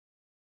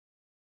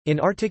In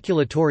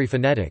articulatory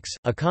phonetics,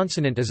 a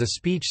consonant is a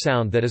speech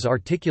sound that is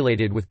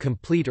articulated with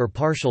complete or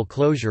partial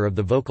closure of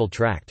the vocal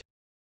tract.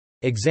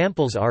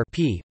 Examples are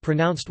p,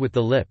 pronounced with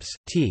the lips,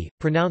 t,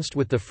 pronounced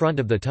with the front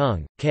of the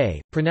tongue,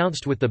 k,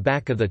 pronounced with the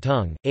back of the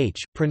tongue,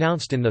 h,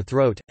 pronounced in the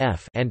throat,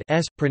 f, and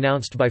s,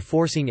 pronounced by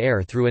forcing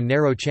air through a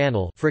narrow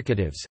channel,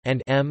 fricatives,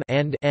 and m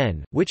and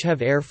n, which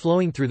have air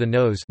flowing through the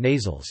nose,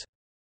 nasals.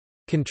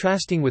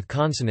 Contrasting with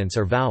consonants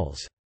are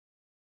vowels.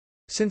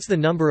 Since the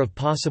number of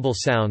possible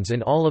sounds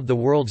in all of the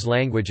world's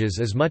languages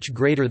is much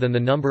greater than the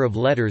number of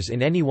letters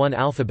in any one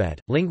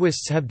alphabet,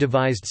 linguists have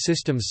devised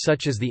systems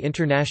such as the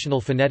International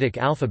Phonetic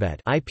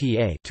Alphabet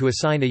 (IPA) to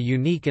assign a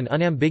unique and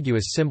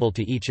unambiguous symbol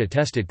to each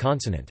attested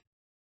consonant.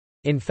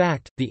 In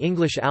fact, the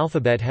English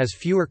alphabet has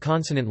fewer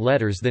consonant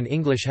letters than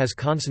English has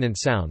consonant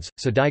sounds,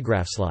 so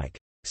digraphs like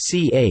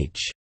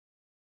ch,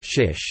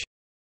 shish,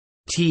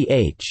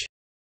 th,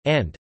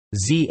 and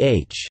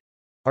zh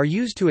are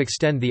used to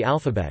extend the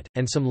alphabet,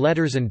 and some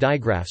letters and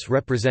digraphs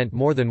represent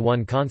more than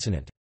one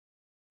consonant.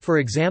 For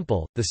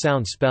example, the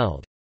sound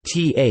spelled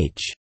th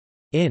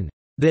in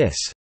this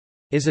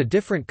is a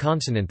different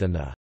consonant than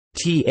the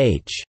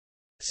th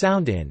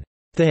sound in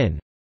thin.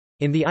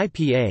 In the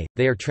IPA,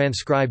 they are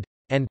transcribed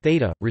and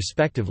theta,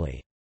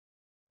 respectively.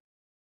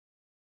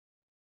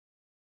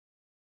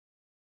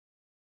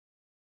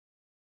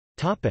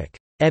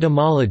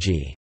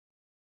 Etymology.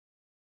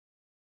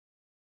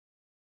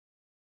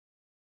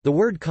 The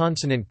word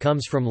consonant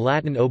comes from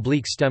Latin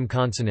oblique stem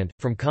consonant,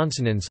 from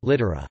consonans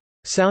littera,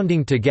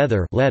 sounding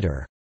together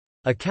letter,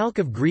 a calque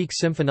of Greek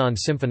symphonon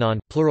symphonon,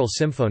 plural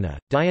symphona.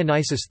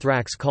 Dionysius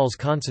Thrax calls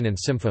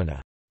consonants symphona,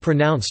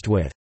 pronounced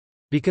with,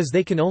 because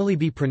they can only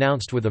be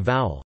pronounced with a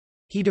vowel.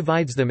 He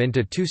divides them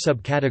into two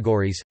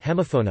subcategories,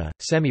 hemiphona,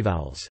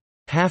 semivowels,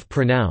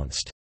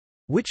 half-pronounced,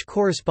 which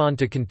correspond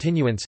to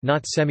continuants,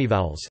 not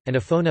semivowels, and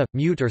aphona,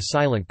 mute or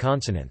silent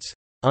consonants,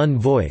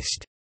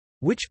 unvoiced,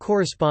 which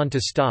correspond to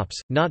stops,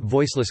 not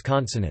voiceless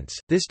consonants.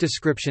 This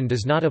description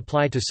does not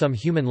apply to some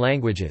human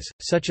languages,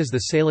 such as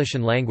the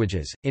Salishan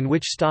languages, in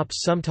which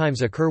stops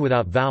sometimes occur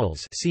without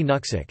vowels, see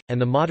Nuxic, and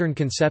the modern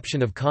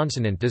conception of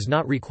consonant does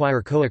not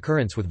require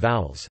co-occurrence with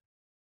vowels.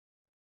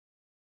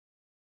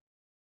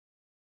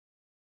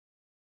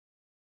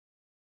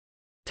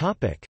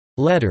 Topic: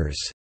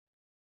 Letters.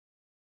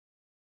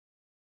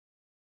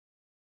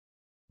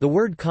 The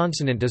word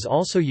consonant is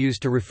also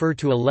used to refer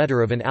to a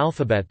letter of an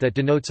alphabet that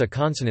denotes a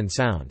consonant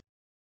sound.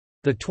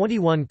 The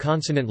 21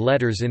 consonant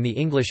letters in the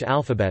English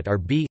alphabet are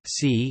B,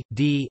 C,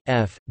 D,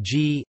 F,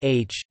 G,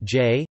 H,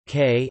 J,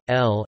 K,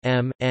 L,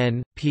 M,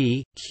 N,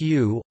 P,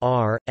 Q,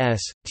 R,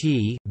 S,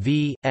 T,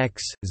 V,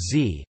 X,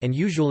 Z, and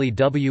usually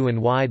W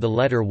and Y. The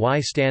letter Y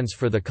stands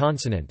for the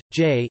consonant,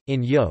 J,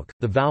 in yoke,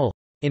 the vowel,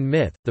 in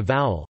myth, the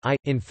vowel, I,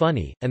 in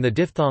funny, and the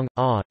diphthong,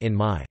 ah, in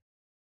my.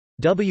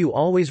 W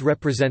always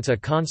represents a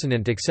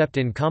consonant except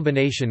in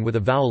combination with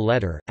a vowel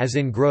letter, as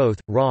in growth,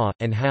 raw,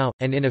 and how,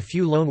 and in a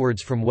few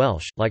loanwords from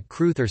Welsh, like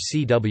cruth or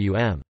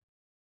cwm.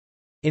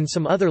 In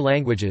some other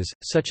languages,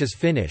 such as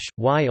Finnish,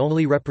 Y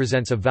only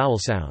represents a vowel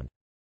sound.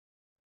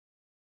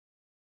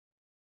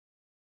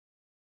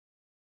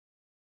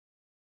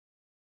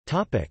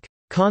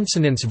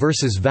 Consonants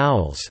versus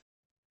vowels.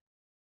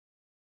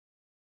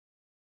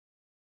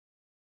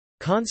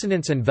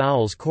 Consonants and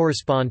vowels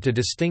correspond to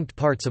distinct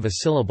parts of a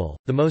syllable.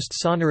 The most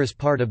sonorous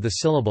part of the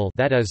syllable,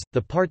 that is,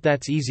 the part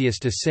that's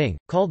easiest to sing,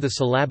 called the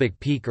syllabic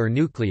peak or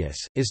nucleus,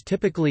 is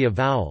typically a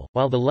vowel,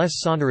 while the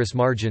less sonorous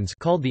margins,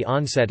 called the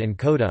onset and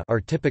coda,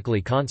 are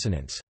typically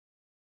consonants.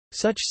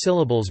 Such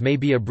syllables may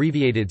be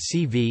abbreviated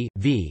CV,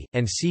 V,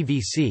 and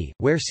CVC,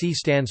 where C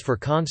stands for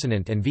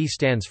consonant and V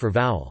stands for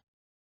vowel.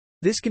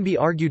 This can be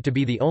argued to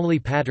be the only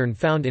pattern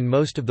found in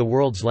most of the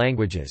world's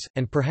languages,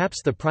 and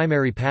perhaps the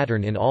primary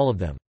pattern in all of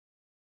them.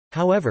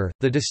 However,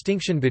 the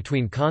distinction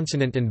between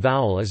consonant and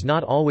vowel is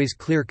not always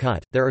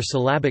clear-cut. There are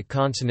syllabic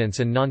consonants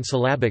and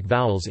non-syllabic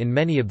vowels in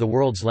many of the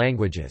world's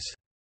languages.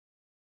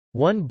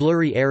 One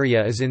blurry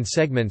area is in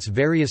segments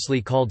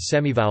variously called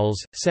semivowels,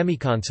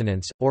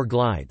 semiconsonants, or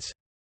glides.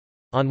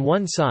 On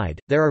one side,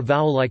 there are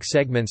vowel-like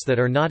segments that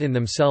are not in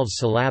themselves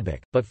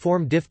syllabic, but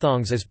form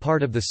diphthongs as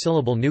part of the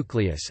syllable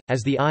nucleus,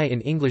 as the I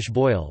in English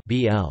boil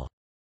 (bl).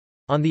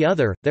 On the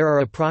other, there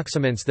are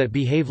approximants that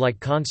behave like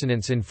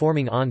consonants in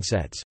forming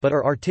onsets, but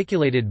are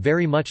articulated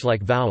very much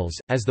like vowels,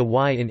 as the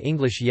Y in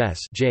English yes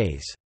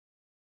 (j's).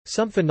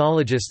 Some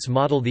phonologists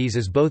model these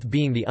as both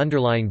being the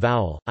underlying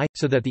vowel, I,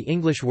 so that the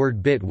English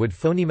word bit would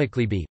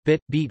phonemically be, bit,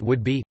 beat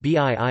would be,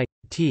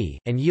 b-i-i-t,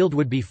 and yield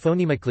would be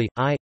phonemically,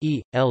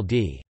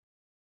 i-e-l-d.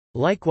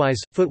 Likewise,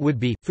 foot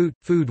would be, foot,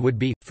 food would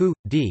be,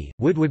 foot-d,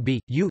 wood would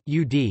be,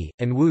 u-u-d,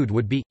 and wood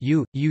would be,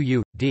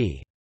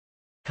 u-u-u-d.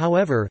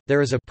 However,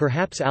 there is a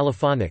perhaps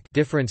allophonic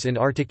difference in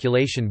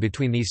articulation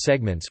between these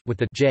segments, with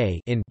the j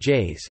in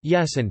j's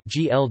yes and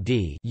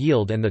gld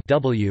yield and the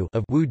w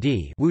of wood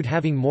wood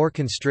having more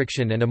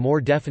constriction and a more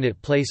definite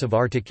place of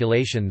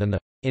articulation than the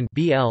in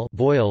bl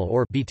boil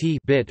or bt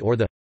bit or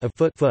the of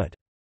foot foot.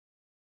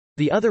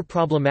 The other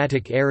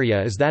problematic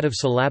area is that of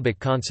syllabic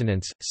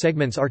consonants,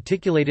 segments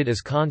articulated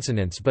as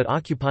consonants but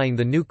occupying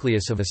the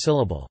nucleus of a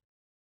syllable.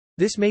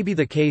 This may be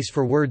the case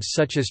for words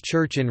such as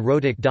church in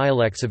rhotic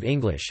dialects of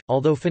English,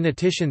 although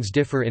phoneticians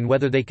differ in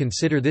whether they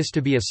consider this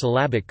to be a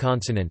syllabic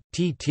consonant,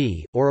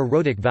 tt, or a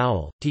rhotic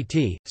vowel,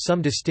 tt.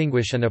 Some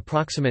distinguish an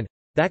approximant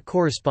that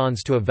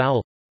corresponds to a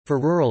vowel, for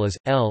rural as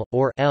l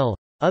or l.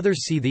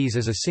 Others see these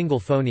as a single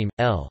phoneme,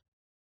 l.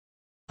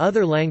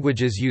 Other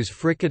languages use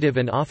fricative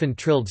and often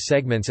trilled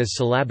segments as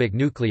syllabic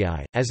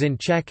nuclei, as in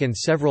Czech and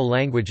several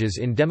languages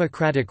in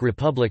Democratic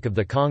Republic of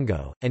the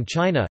Congo, and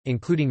China,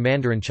 including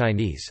Mandarin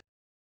Chinese.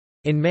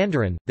 In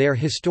Mandarin, they are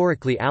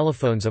historically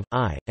allophones of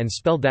I, and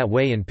spelled that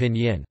way in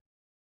pinyin.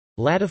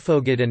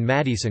 Ladefoged and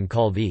Madison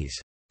call these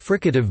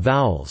fricative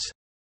vowels,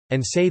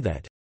 and say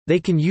that they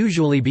can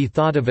usually be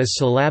thought of as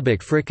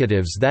syllabic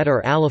fricatives that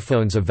are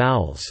allophones of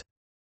vowels.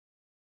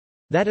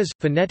 That is,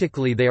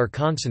 phonetically they are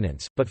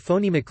consonants, but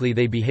phonemically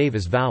they behave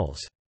as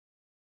vowels.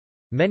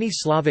 Many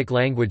Slavic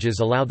languages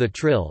allow the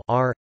trill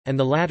r, and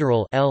the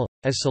lateral l,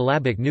 as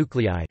syllabic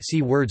nuclei,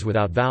 see words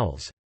without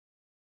vowels.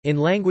 In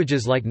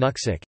languages like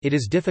Nuxic, it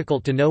is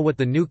difficult to know what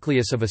the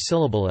nucleus of a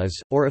syllable is,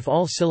 or if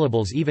all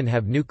syllables even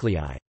have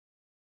nuclei.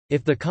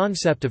 If the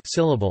concept of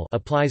syllable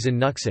applies in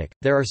Nuxic,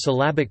 there are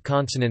syllabic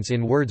consonants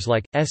in words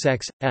like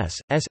sx,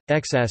 s,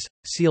 xs,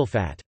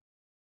 sealfat.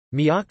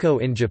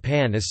 Miyako in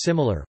Japan is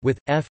similar, with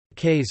f,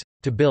 ks,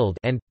 to build,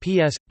 and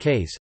ps,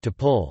 ks, to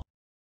pull.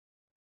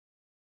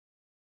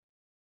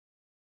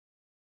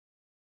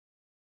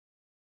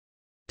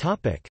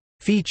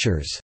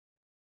 Features.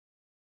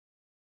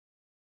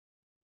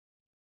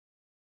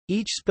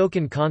 Each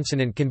spoken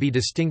consonant can be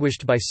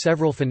distinguished by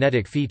several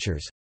phonetic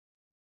features.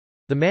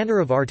 The manner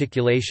of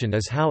articulation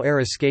is how air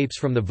escapes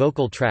from the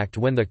vocal tract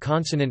when the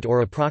consonant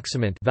or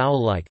approximant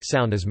vowel-like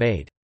sound is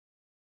made.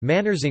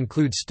 Manners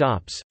include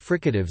stops,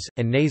 fricatives,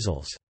 and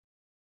nasals.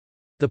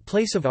 The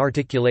place of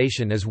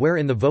articulation is where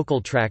in the vocal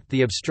tract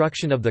the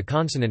obstruction of the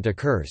consonant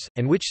occurs,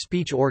 and which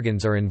speech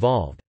organs are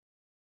involved.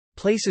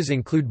 Places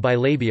include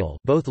bilabial,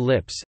 both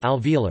lips,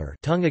 alveolar,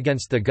 tongue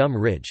against the gum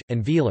ridge,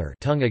 and velar,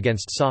 tongue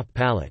against soft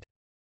palate.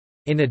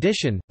 In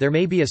addition, there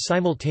may be a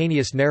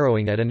simultaneous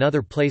narrowing at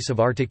another place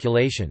of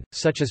articulation,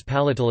 such as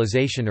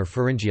palatalization or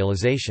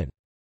pharyngealization.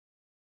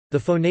 The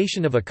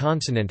phonation of a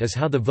consonant is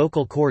how the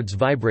vocal cords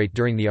vibrate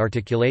during the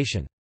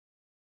articulation.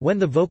 When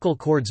the vocal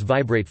cords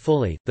vibrate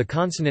fully, the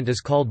consonant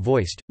is called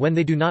voiced; when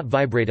they do not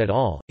vibrate at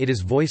all, it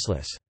is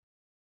voiceless.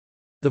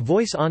 The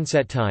voice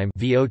onset time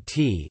 (VOT)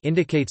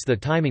 indicates the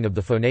timing of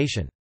the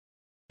phonation.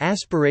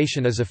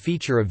 Aspiration is a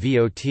feature of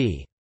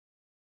VOT.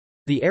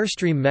 The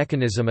airstream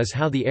mechanism is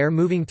how the air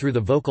moving through the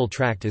vocal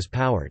tract is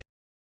powered.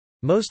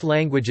 Most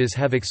languages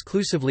have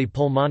exclusively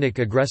pulmonic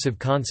aggressive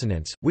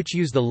consonants, which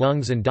use the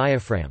lungs and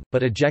diaphragm,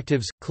 but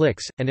ejectives,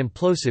 clicks, and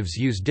implosives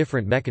use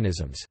different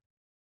mechanisms.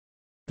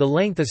 The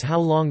length is how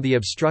long the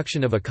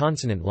obstruction of a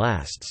consonant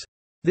lasts.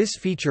 This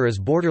feature is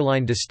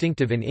borderline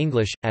distinctive in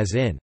English, as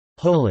in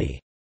holy,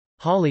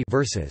 holly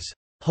versus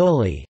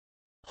holy,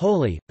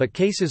 holy, but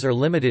cases are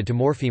limited to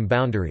morpheme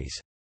boundaries.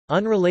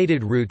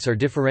 Unrelated roots are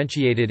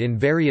differentiated in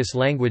various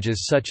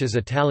languages such as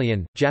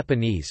Italian,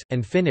 Japanese,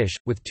 and Finnish,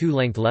 with two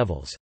length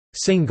levels,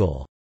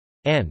 single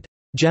and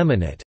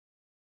geminate.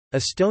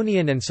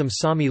 Estonian and some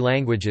Sami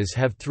languages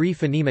have three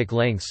phonemic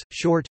lengths,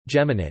 short,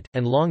 geminate,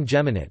 and long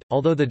geminate,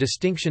 although the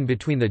distinction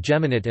between the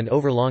geminate and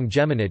overlong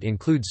geminate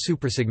includes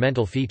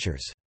suprasegmental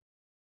features.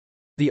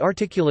 The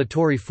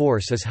articulatory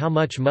force is how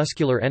much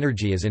muscular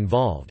energy is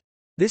involved.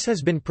 This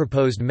has been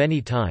proposed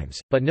many times,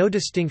 but no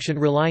distinction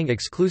relying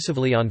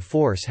exclusively on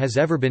force has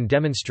ever been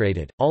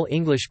demonstrated. All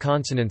English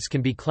consonants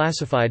can be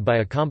classified by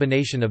a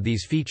combination of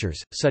these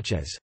features, such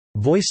as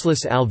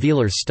voiceless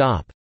alveolar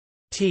stop,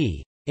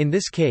 t. In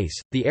this case,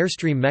 the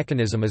airstream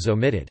mechanism is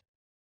omitted.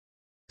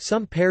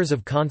 Some pairs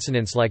of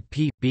consonants like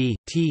p, b,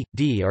 t,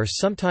 d are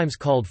sometimes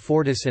called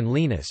fortis and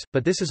lenis,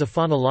 but this is a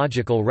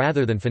phonological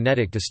rather than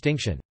phonetic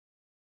distinction.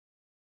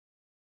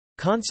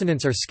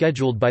 Consonants are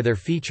scheduled by their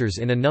features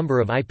in a number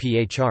of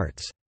IPA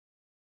charts.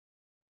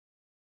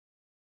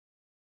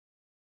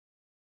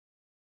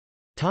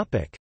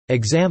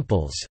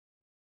 Examples.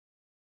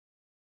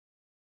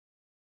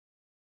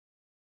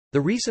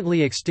 The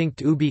recently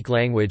extinct Ubykh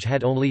language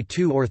had only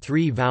 2 or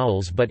 3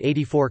 vowels but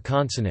 84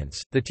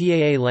 consonants. The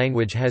TAA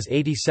language has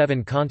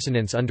 87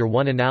 consonants under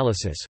one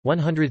analysis,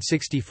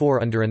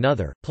 164 under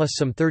another, plus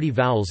some 30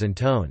 vowels and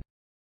tone.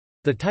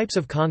 The types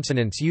of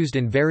consonants used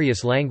in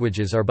various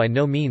languages are by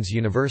no means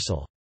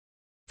universal.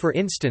 For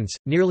instance,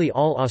 nearly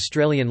all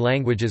Australian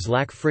languages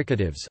lack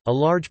fricatives, a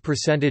large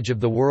percentage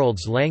of the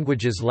world's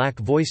languages lack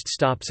voiced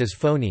stops as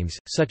phonemes,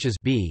 such as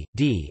b,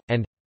 d,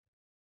 and.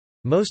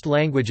 Most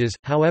languages,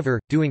 however,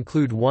 do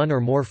include one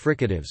or more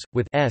fricatives,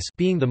 with s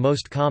being the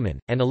most common,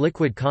 and a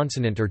liquid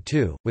consonant or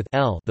two, with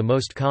l the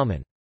most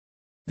common.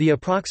 The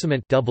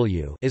approximant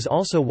w is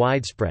also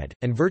widespread,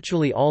 and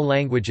virtually all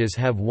languages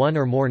have one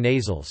or more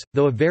nasals,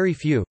 though a very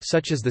few,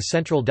 such as the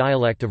central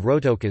dialect of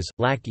Rotokas,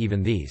 lack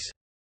even these.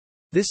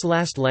 This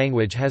last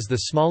language has the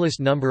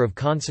smallest number of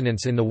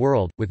consonants in the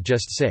world, with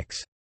just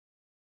 6.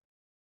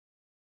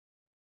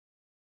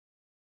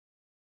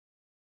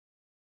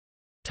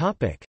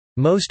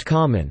 Most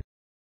common.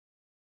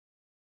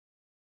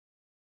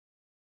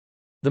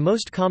 The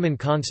most common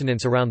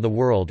consonants around the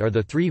world are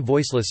the three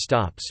voiceless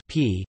stops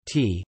p,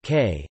 t,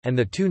 k, and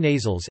the two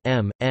nasals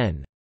m,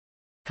 n.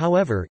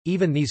 However,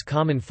 even these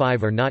common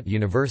five are not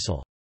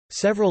universal.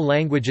 Several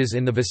languages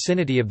in the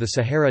vicinity of the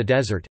Sahara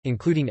Desert,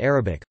 including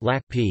Arabic,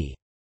 lack p.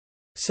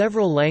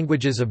 Several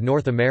languages of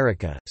North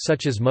America,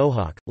 such as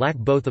Mohawk, lack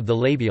both of the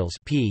labials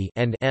p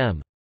and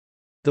m.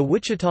 The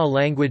Wichita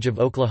language of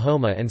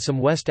Oklahoma and some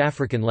West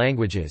African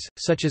languages,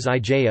 such as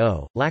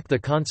Ijo, lack the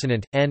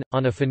consonant n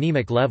on a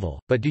phonemic level,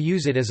 but do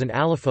use it as an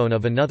allophone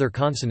of another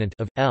consonant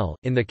of l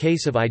in the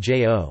case of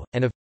Ijo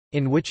and of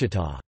in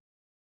Wichita.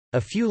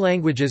 A few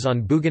languages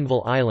on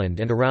Bougainville Island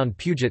and around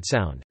Puget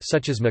Sound,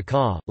 such as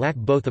Makah, lack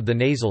both of the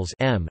nasals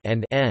m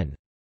and n.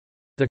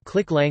 The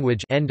Click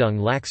language Ndung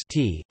lacks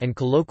t, and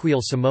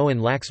colloquial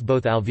Samoan lacks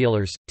both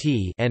alveolars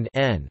t and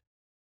n.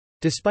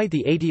 Despite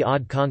the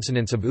 80-odd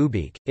consonants of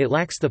Ubykh, it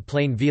lacks the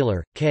plain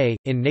velar, k,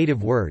 in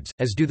native words,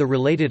 as do the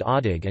related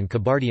Odig and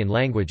Kabardian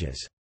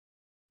languages.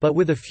 But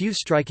with a few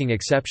striking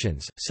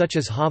exceptions, such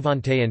as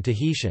Havante and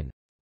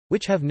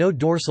Tahitian—which have no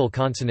dorsal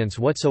consonants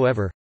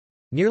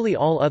whatsoever—nearly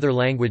all other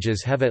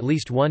languages have at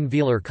least one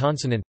velar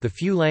consonant. The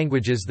few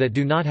languages that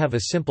do not have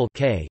a simple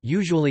k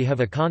usually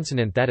have a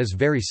consonant that is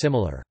very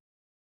similar.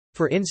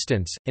 For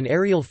instance, an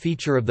aerial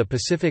feature of the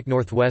Pacific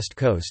Northwest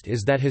coast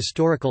is that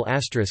historical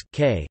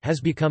 *k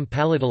has become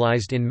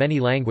palatalized in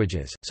many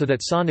languages, so that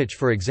Saanich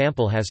for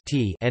example has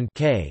t and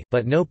k,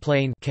 but no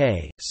plain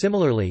k.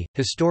 Similarly,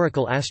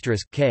 historical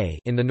 *k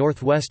in the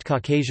Northwest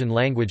Caucasian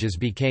languages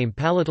became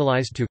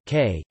palatalized to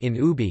k in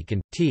Ubykh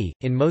and t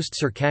in most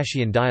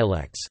Circassian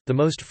dialects. The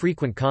most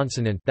frequent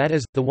consonant, that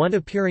is, the one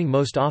appearing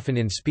most often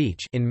in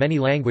speech in many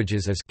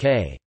languages, is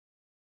k.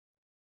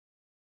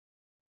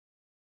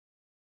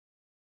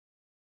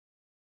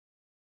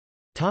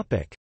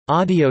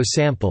 Audio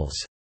samples.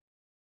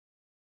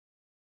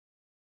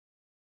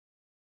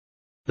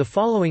 The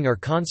following are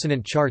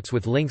consonant charts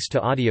with links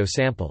to audio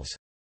samples.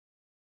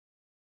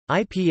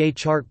 IPA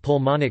chart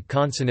pulmonic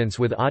consonants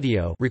with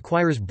audio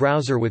requires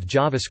browser with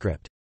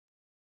JavaScript.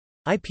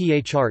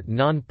 IPA chart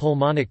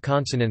non-pulmonic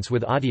consonants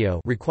with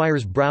audio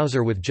requires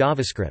browser with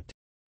JavaScript.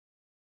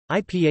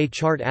 IPA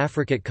chart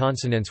affricate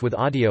consonants with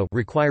audio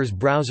requires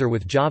browser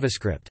with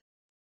JavaScript.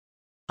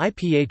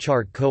 IPA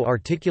chart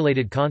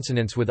co-articulated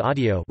consonants with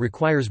audio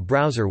requires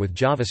browser with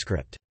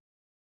JavaScript.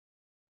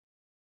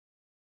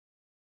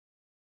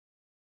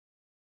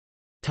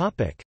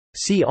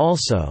 See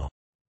also: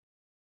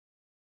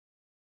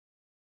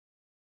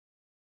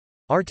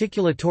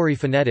 Articulatory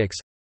phonetics,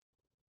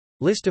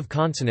 List of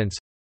consonants,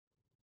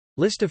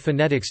 List of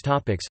phonetics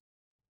topics,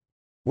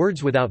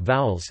 Words without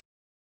vowels.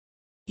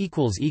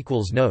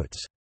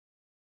 Notes